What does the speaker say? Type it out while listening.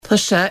Tá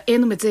sé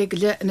éonmid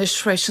éige inis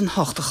freisin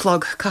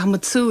hochtachlog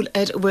Cahamad súl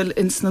bhfuil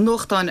ins na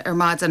nóchtáin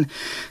maidin.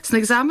 Sna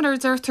examinar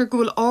deirtar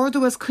gúil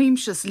ardú as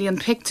críimses líon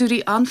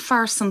pictúrí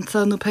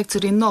anfarsanta nó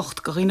pictúrí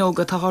nocht go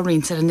rinóga tá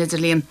ríntar in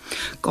Nidirlíon.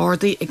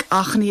 Gardaí ag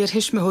achnaí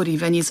hisismithirí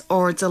bheníos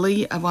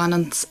ordalaí a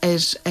bhhainant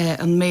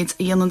an méid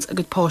dhéanant a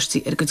go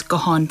póistí go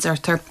goháin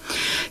deirtar.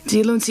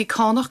 Dílúntí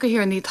cánach go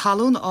hir ní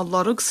talún á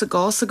lorug sa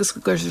gás agus go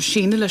gur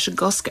sína leis a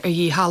gosc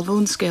dhí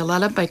halbhún scéal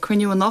eile bei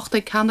cruniú a nacht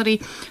ag canarí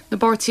na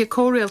bortí a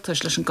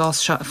córéaltas leis an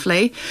gás se a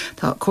phlé.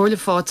 Tá cóirla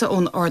fáta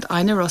ón ard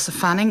aine Ross a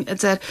Fanning a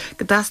der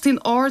go dastín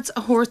ard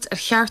a thuirt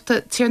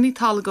chearta tíirní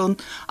talagún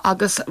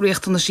agus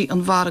riachtanna sí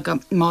an bharaga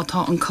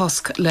mátá an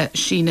cosc le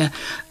síne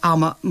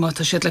ama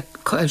mátá siad le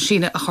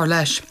síne a chur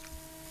leis.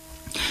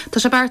 Tá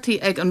sé beartaí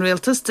ag an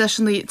réaltas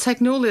deisinaí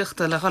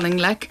technoliaachta le chaling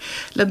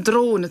le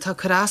drón atá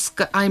chorás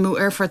go aimimú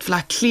airfort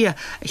bhla clia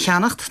a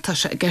cheannacht tá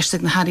sé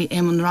gceiste na Harry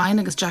Eamon Ryan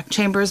agus Jack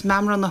Chambers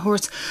memra na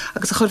thuirt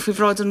agus a chur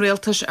fihráid an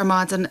réaltas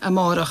maidin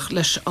amárach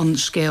leis an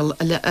scéal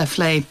a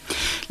phlé.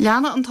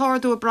 Leanna an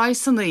tárdú a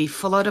Brysonaí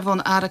foláir a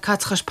bhain ar a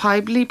catchas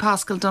Paiblí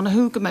Pascal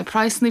Donahue go méid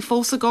Brysonaí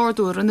fósa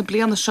gáardúir in na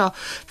bliana seo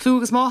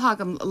fugus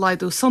máthagam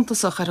leidú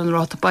suntasach ar an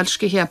ráta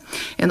bailscithe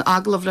in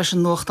aglah leis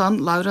an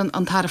nóchtán Lauren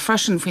an tar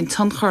freisin faoin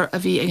tunchar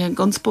a bhí ag an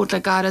gunspót le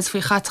garas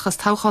faoi chatchas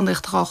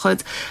táchaníocht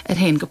ráchuid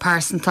ar héin go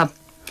pásanta.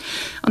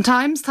 An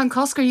Times tan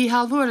coscar hí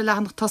halbhúir a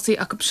lehanach tosaí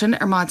a sin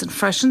maidin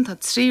freisin tá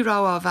trí rá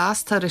a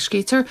bheas tar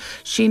iscítar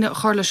sína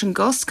chuir leis an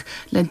gosc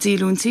le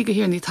dílúntí go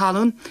hiar ní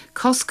talún,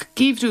 cosc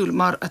gíomhrúil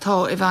mar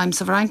atá i bhaim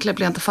sa bhrein le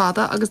blianta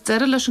fada agus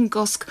deire leis an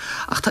gosc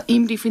ach tá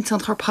imrí faoin tan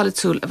chur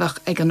palaitúil a bheith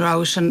ag an rá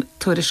sin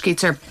tuair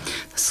iscítar.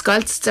 Tá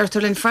scailt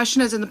deirtar linn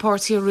freisinad in na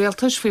pártaí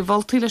réaltas faoi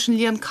bholtaí leis an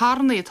líon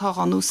carnaí atá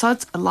an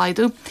úsáid a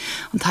leidú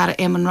an tar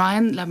Eamon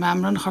Ryan le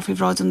memran chuir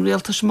fihráid an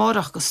réaltas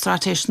mórach go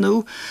stratéis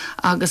nó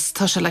agus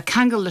tá se le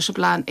cheangal leis a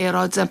bláin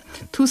éráide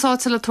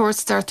túsáte le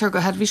tuairt deirtar go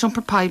headhí an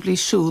per Paiblí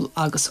siúl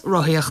agus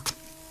rothíocht.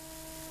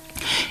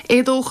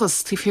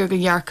 Édóchas tí fíor go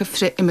dhearcha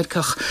fri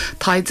imidcach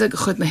taide go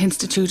chud na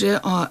Institúide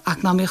á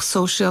eacnamaíocht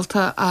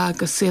sóisialta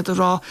agus séad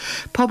rá.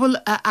 Pobal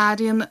a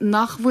airíonn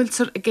nach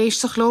bhfuiltar a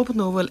géisteach lob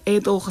nó bhfuil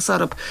édóchas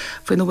arab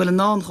faoin nó bhfuil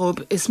an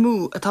nárób is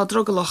mú atá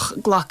drogalach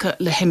ghlacha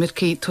le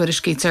himmircí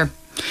tuairiscítar.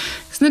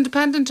 San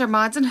Independent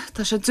maidin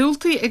tá sé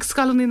dúltaí ag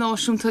scalaní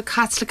náisiúnta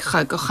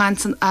catlacha go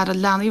chaintan ar a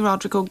Leanaí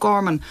Rodrigo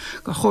Gorman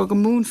go chóir go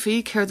mún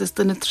fií céir is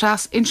duna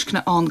tras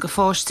inscne an go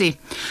fáistí.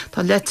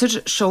 Tá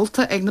letir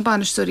seolta ag na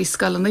banistúirí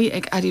scalaní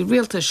ag airí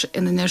rialtas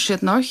ina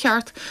neirsiad ná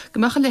cheart go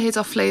mecha le héad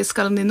a phlé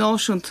scalaní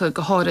náisiúnta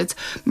go háirid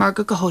mar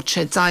go hóid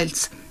sé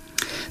dailt.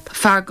 Tá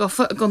fear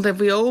gofa a gon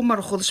bhío mar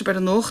a chuda sé ber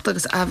an nócht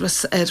agus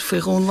ehras ar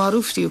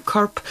faoghónharúftíú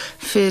corp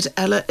féad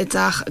eile i d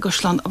deach agus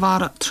slán a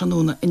bhara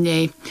tróna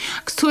inné.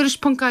 Agus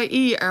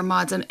tuairis.í ar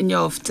maidin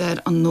inneomh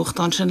der an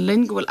nóchtán sin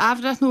linn go bhfuil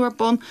ehreith nó ar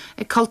bon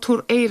ag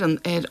cultúr éireann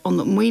ar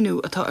an muoinú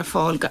atá ar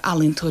fáil go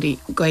alíontóirí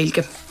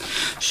gailge.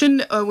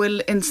 Sin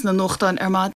bhfuil ins na nóchtán ar maidin